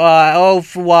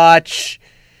 Blackwatch.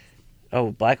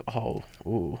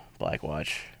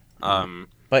 Blackwatch.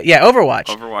 But yeah, Overwatch.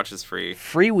 Overwatch is free.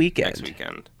 Free weekend. Next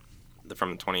weekend.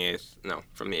 From the 28th, no,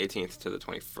 from the 18th to the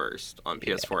 21st on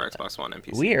PS4, Xbox One, and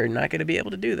PC. We are not going to be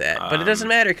able to do that, but it doesn't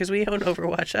matter because we own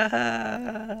Overwatch.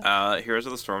 Heroes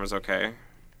of the Storm is okay.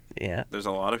 Yeah. There's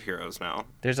a lot of heroes now.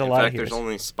 There's a lot of heroes. There's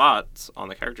only spots on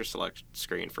the character select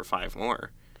screen for 5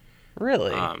 more.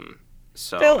 Really?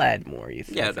 So they'll add more, you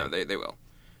think? Yeah, no, they will.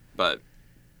 But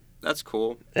that's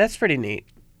cool. That's pretty neat.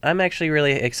 I'm actually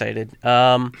really excited.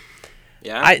 Yeah.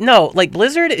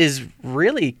 Blizzard is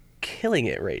really killing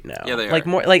it right now. Yeah, they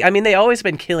are. They always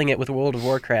been killing it with World of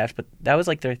Warcraft, but that was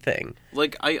like their thing.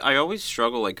 Like I always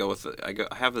struggle I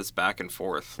have this back and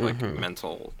forth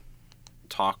mental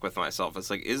talk with myself. It's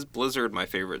like, is Blizzard my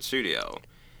favorite studio?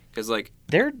 Because like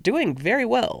they're doing very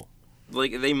well.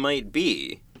 Like they might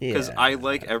be. Because I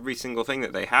like every single thing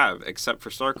that they have except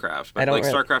for StarCraft. But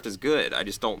StarCraft is good. I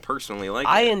just don't personally like it.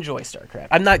 I enjoy StarCraft.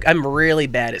 I'm really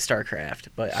bad at StarCraft,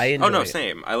 but I enjoy it.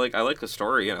 Same. I like the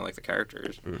story and I like the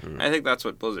characters. I think that's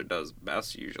what Blizzard does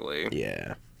best usually.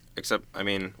 Yeah. Except,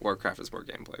 Warcraft is more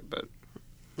gameplay, but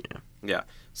yeah.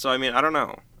 So I don't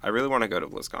know. I really want to go to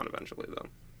BlizzCon eventually though.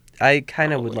 I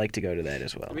kind of would like to go to that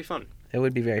as well. It'd be fun. It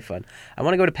would be very fun. I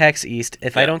want to go to PAX East.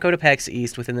 If I don't go to PAX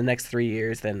East within the next 3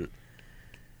 years, then...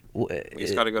 We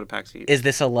just got to go to PAX East. Is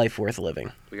this a life worth living?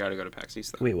 We got to go to PAX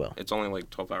East, though. We will. It's only like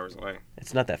 12 hours away.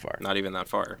 It's not that far. Not even that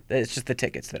far. It's just the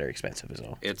tickets that are expensive is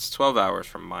all. It's 12 hours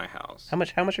from my house. How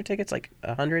much are tickets? Like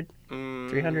 100?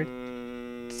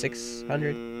 300?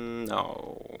 600?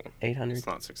 No. 800? It's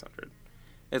not 600.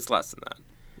 It's less than that.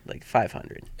 Like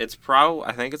 500? I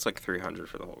think it's like 300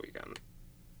 for the whole weekend.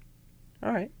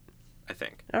 All right. I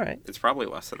think. All right. It's probably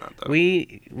less than that, though.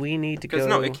 We need to go... Because,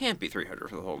 no, it can't be 300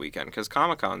 for the whole weekend, because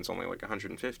Comic-Con's only like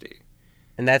 150.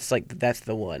 And that's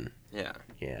the one. Yeah.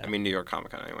 Yeah. New York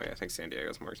Comic-Con anyway. I think San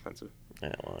Diego's more expensive.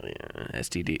 Yeah,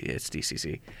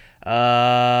 SDCC.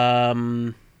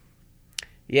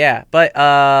 Yeah, but,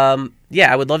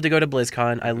 I would love to go to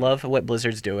BlizzCon. I love what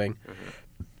Blizzard's doing.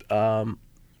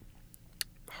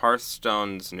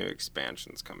 Hearthstone's new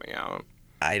expansion's coming out.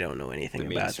 I don't know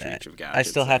anything about that. Of I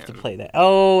still have to play that.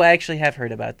 Oh, I actually have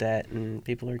heard about that, and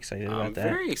people are excited about that.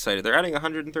 Very excited. They're adding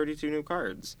 132 new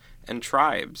cards and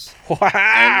tribes.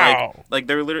 Wow! And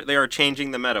they are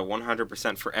changing the meta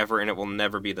 100% forever, and it will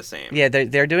never be the same. Yeah,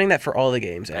 they're doing that for all the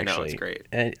games. Actually, I know, it's great.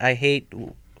 And I hate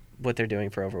what they're doing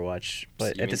for Overwatch,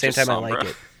 but at the same time, I like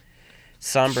it.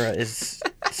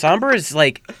 Sombra is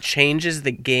like changes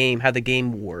the game, how the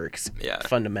game works. Yeah.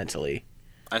 Fundamentally.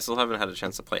 I still haven't had a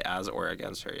chance to play as or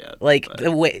against her yet. Like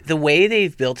the way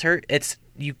they've built her, it's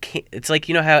like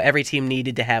how every team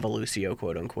needed to have a Lucio,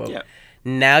 quote unquote. Yeah.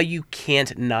 Now you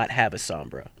can't not have a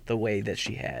Sombra the way that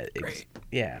she had. Great.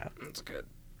 Yeah. That's good.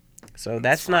 So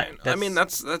that's not.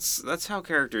 That's how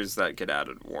characters that get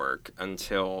added work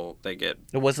until they get.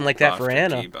 It wasn't like that for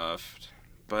Anna. Debuffed,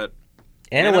 but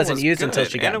Anna wasn't used until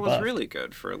she got Anna was buffed. really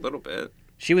good for a little bit.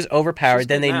 She was overpowered,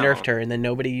 then they nerfed her, and then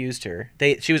nobody used her.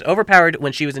 She was overpowered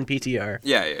when she was in PTR.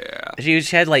 Yeah.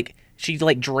 She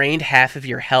drained half of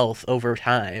your health over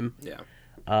time. Yeah.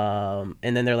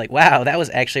 And then they're like, wow, that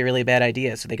was actually a really bad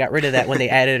idea. So they got rid of that when they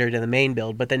added her to the main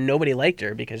build, but then nobody liked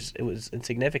her because it was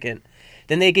insignificant.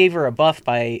 Then they gave her a buff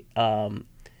by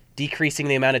decreasing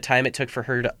the amount of time it took for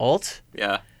her to ult.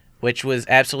 Yeah. Which was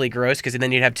absolutely gross because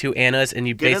then you'd have two Annas and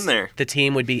the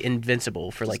team would be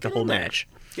invincible for the whole match.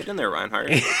 Get in there, Reinhardt.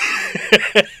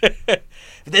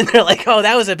 Then they're like, oh,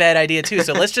 that was a bad idea too,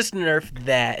 so let's just nerf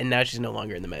that, and now she's no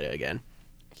longer in the meta again.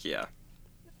 Yeah.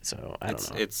 So, I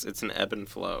don't know. It's an ebb and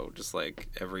flow, just like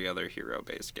every other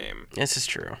hero-based game. This is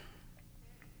true.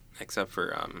 Except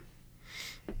for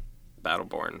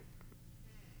Battleborn.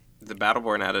 The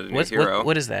Battleborn added a new hero.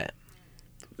 What is that?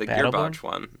 The Battleborn? Gearbox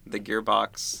one. The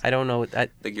Gearbox. I don't know. The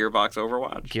Gearbox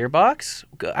Overwatch.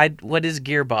 Gearbox? What is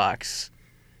Gearbox?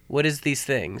 What is these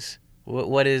things?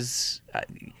 What is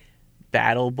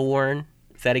Battleborn?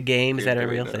 Is that a game? Is that a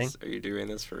real thing? Are you doing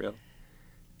this for real?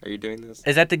 Are you doing this?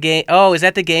 Is that the game? Oh, is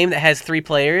that the game that has 3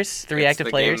 players? 3 active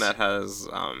players? It's the game that has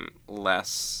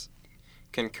less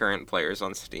concurrent players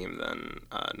on Steam than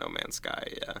No Man's Sky,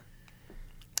 yeah.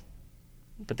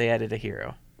 But they added a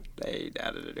hero. They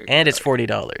added a new And it's hero.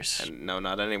 $40. And no,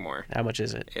 not anymore. How much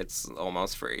is it? It's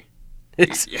almost free.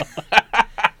 It's Yeah.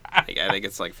 I think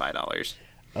it's like $5.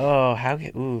 Oh, how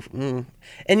ooh,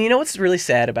 And you know what's really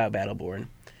sad about Battleborn?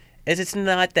 Is it's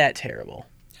not that terrible.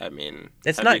 I mean,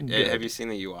 It's have not you, good. Have you seen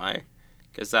the UI?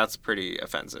 Because that's pretty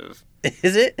offensive.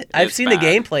 Is it? I've It's seen bad. the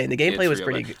gameplay, and the gameplay It's was real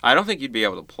pretty bad. good. I don't think you'd be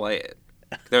able to play it.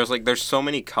 There's so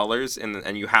many colors,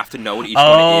 and you have to know what each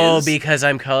Oh, one is. because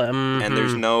I'm And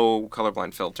there's no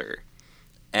colorblind filter,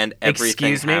 and everything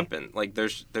Excuse me? happened. Like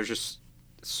there's just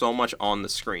so much on the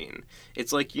screen.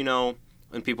 It's like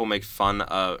when people make fun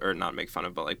of, or not make fun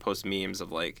of, but like post memes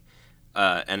of like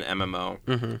an MMO,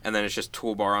 and then it's just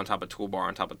toolbar on top of toolbar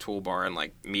on top of toolbar and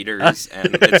like meters,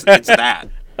 and it's that.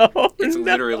 Oh, It's no.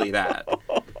 literally that.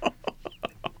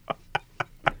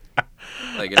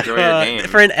 Like enjoy your game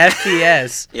for an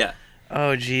FPS. Yeah.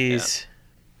 Oh, jeez.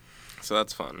 So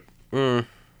that's fun. Mm.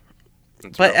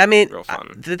 It's But real, I mean, real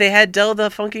fun. they had Del the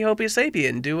Funky Hopia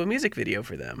Sapien do a music video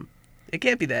for them. It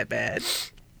can't be that bad.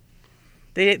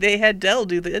 They had Del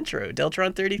do the intro,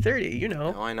 Deltron 3030. You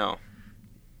know Oh, I know.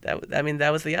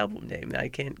 that was the album name. I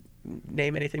can't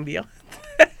name anything beyond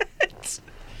that.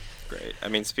 Great. I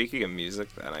mean, speaking of music,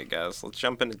 then I guess let's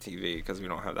jump into TV because we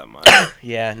don't have that much.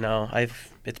 Yeah, no,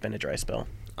 it's been a dry spell.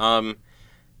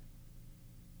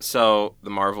 So the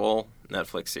Marvel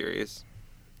Netflix series,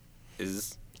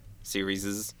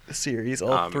 Series,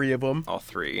 all 3 of them. all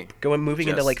 3. Moving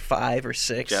into Just- like 5 or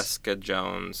 6. Jessica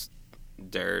Jones,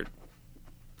 Daredevil,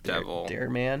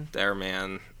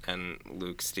 Dareman, and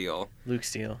Luke Steele. Luke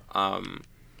Steele. Um,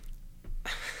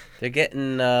 They're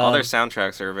getting all their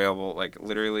soundtracks are available like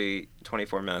literally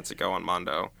 24 minutes ago on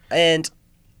Mondo. and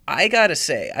I gotta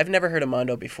say, I've never heard of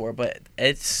Mondo before, but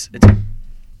it's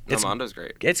No, Mondo's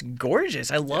great. it's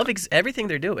gorgeous. I love everything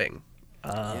they're doing.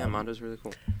 Yeah, Mondo's really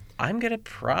cool. I'm gonna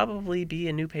probably be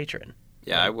a new patron.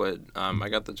 Yeah, I would. I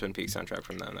got the Twin Peaks soundtrack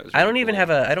from them. That was I don't really even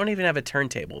cool. have a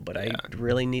turntable, but I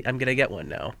really need. I'm gonna get one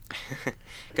now.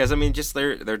 Because I mean, just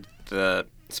they're the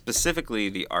specifically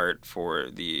the art for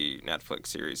the Netflix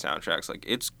series soundtracks. Like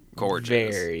it's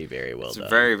gorgeous. Very, very well It's done.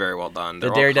 very, very well done. The They're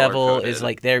all Daredevil color-coded. is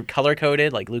like they're color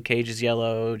coded. Like Luke Cage is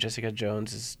yellow, Jessica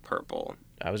Jones is. Purple,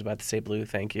 I was about to say blue.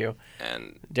 Thank you.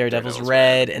 and Daredevil's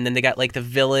red, and then they got like the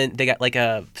villain. They got like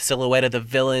a silhouette of the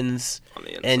villains on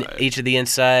the inside, and each of the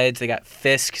insides. They got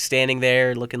Fisk standing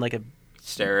there, looking like a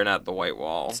staring at the white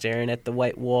wall. staring at the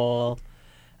white wall.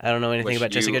 I don't know anything Which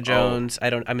about Jessica Jones.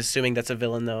 I'm assuming that's a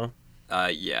villain though.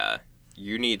 Yeah,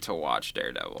 you need to watch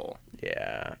Daredevil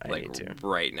Yeah, I like need to.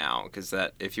 right now because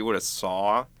that if you would have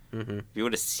saw, Mm-hmm. if you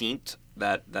would have seen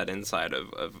that inside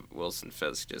of Wilson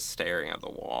Fisk just staring at the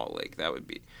wall, like that would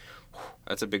be.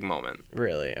 That's a big moment.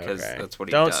 Really? 'Cause Okay. that's what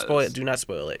he Don't does. spoil it. Do not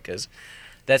spoil it, because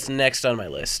that's next on my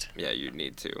list. Yeah, you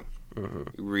need to. Mm-hmm.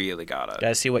 You really gotta.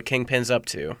 Gotta see what Kingpin's up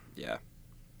to. Yeah.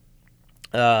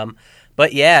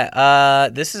 But yeah,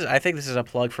 I think this is a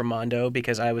plug for Mondo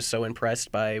because I was so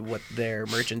impressed by what their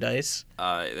merchandise.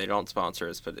 They don't sponsor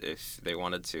us, but if they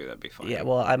wanted to, that'd be fine. Yeah,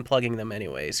 well, I'm plugging them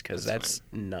anyways because That's that's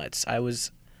nuts. I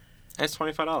was. And it's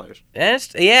 $25. And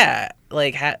it's, yeah,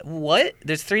 like what?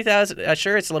 There's 3,000.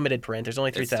 Sure, it's limited print. There's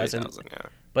only 3,000. It's 3,000, yeah.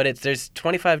 But there's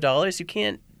 $25. You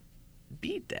can't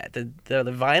beat that. The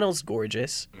vinyl's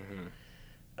gorgeous. Mm-hmm.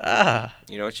 Ah.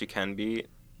 You know what you can beat?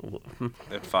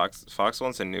 If Fox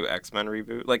wants a new X-Men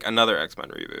reboot, like another X-Men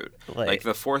reboot, like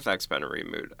the 4th X-Men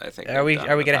reboot. I think. Are we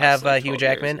gonna have Hugh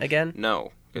Jackman again?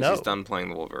 No, because No. he's done playing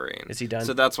the Wolverine. Is he done?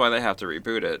 So that's why they have to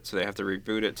reboot it. So they have to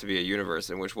reboot it to be a universe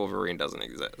in which Wolverine doesn't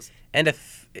exist. And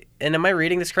and am I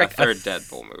reading this correct? A third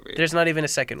Deadpool movie. There's not even a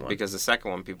second one. Because the second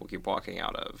one people keep walking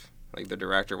out of. Like the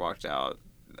director walked out.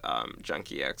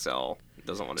 Junkie XL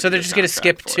doesn't want to. So do they're the just gonna soundtrack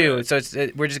skip for 2. it. So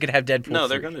we're just gonna have Deadpool. No, 3.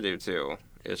 they're gonna do 2.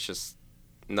 It's just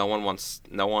no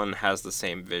one has the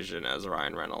same vision as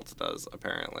Ryan Reynolds does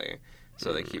apparently.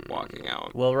 So they keep walking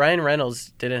out. Well, Ryan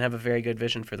Reynolds didn't have a very good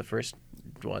vision for the first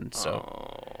one,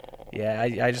 so yeah,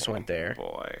 I just went there.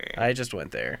 Boy. I just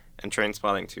went there. And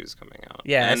Trainspotting 2 is coming out.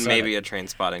 Yeah, I and saw maybe a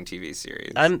Trainspotting TV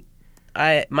series.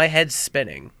 My head's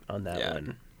spinning on that Yeah.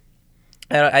 one.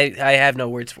 I have no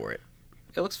words for it.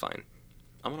 It looks fine.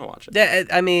 I'm gonna watch it. Yeah,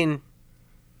 I mean,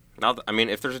 Now, I mean,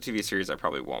 if there's a TV series, I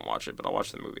probably won't watch it, but I'll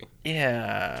watch the movie.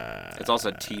 Yeah. It's also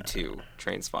T2,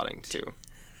 Train Spotting 2.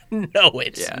 No,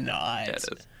 it's Yeah, not. Yeah, it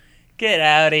is. Get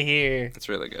out of here. It's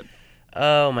really good.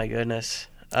 Oh my goodness.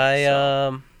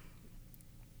 Yeah,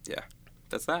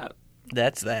 that's that.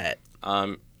 That's that.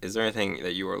 Is there anything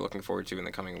that you are looking forward to in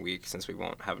the coming week since we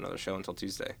won't have another show until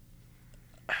Tuesday?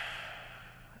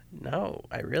 No,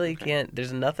 I really can't.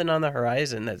 There's nothing on the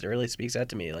horizon that really speaks out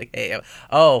to me. Like, hey,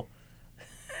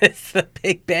 it's the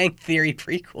Big Bang Theory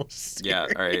prequel series. Yeah,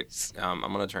 all right. I'm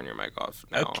going to turn your mic off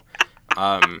now.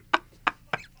 Okay.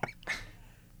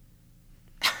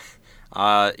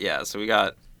 Yeah, so we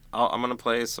got... I'm going to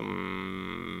play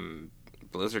some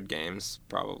Blizzard games,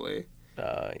 probably.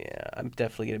 Yeah, I'm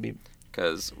definitely going to be...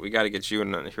 Because we got to get you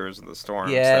in Heroes of the Storm.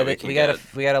 Yeah, so we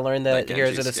gotta learn that that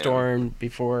Heroes Genji of the skin. Storm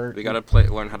before... We got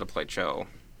to learn how to play Cho,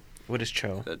 What is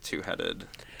Cho? the two-headed,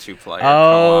 two-player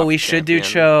Oh, co-op we should do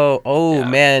champion. Cho. Oh, Yeah.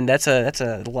 man, that's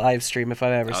a live stream if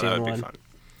I've ever seen That would one. be fun.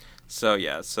 So,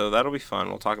 yeah, so that'll be fun.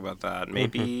 We'll talk about that.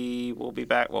 Maybe we'll be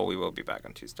back. Well, we will be back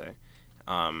on Tuesday.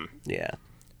 Yeah.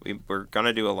 We're going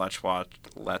to do a Let's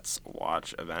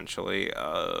Watch eventually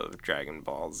of Dragon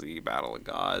Ball Z Battle of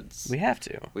Gods. We have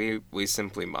to. We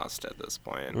simply must at this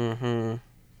point. Mm-hmm.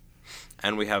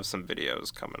 And we have some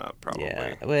videos coming up, probably.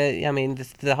 Yeah. Well, I mean,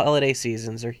 the holiday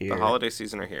seasons are here. The holiday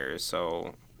season are here,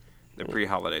 so the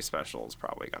pre-holiday special is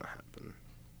probably going to happen.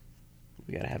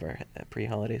 We gotta have our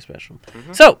pre-holiday special.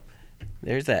 Mm-hmm. So,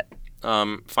 there's that.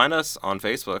 Find us on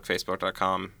Facebook,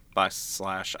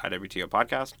 facebook.com/IWTO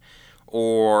podcast,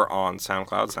 or on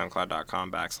SoundCloud,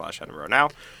 soundcloud.com/Edinburgh Now,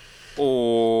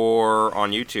 or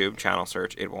on YouTube, channel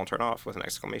search It Won't Turn Off with an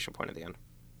exclamation point at the end.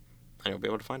 And you'll be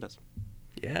able to find us.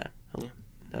 Yeah. Yeah.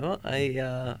 Well,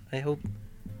 I hope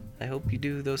you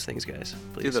do those things, guys.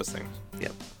 Please. Do those things.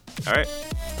 Yep. All right.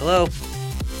 Hello.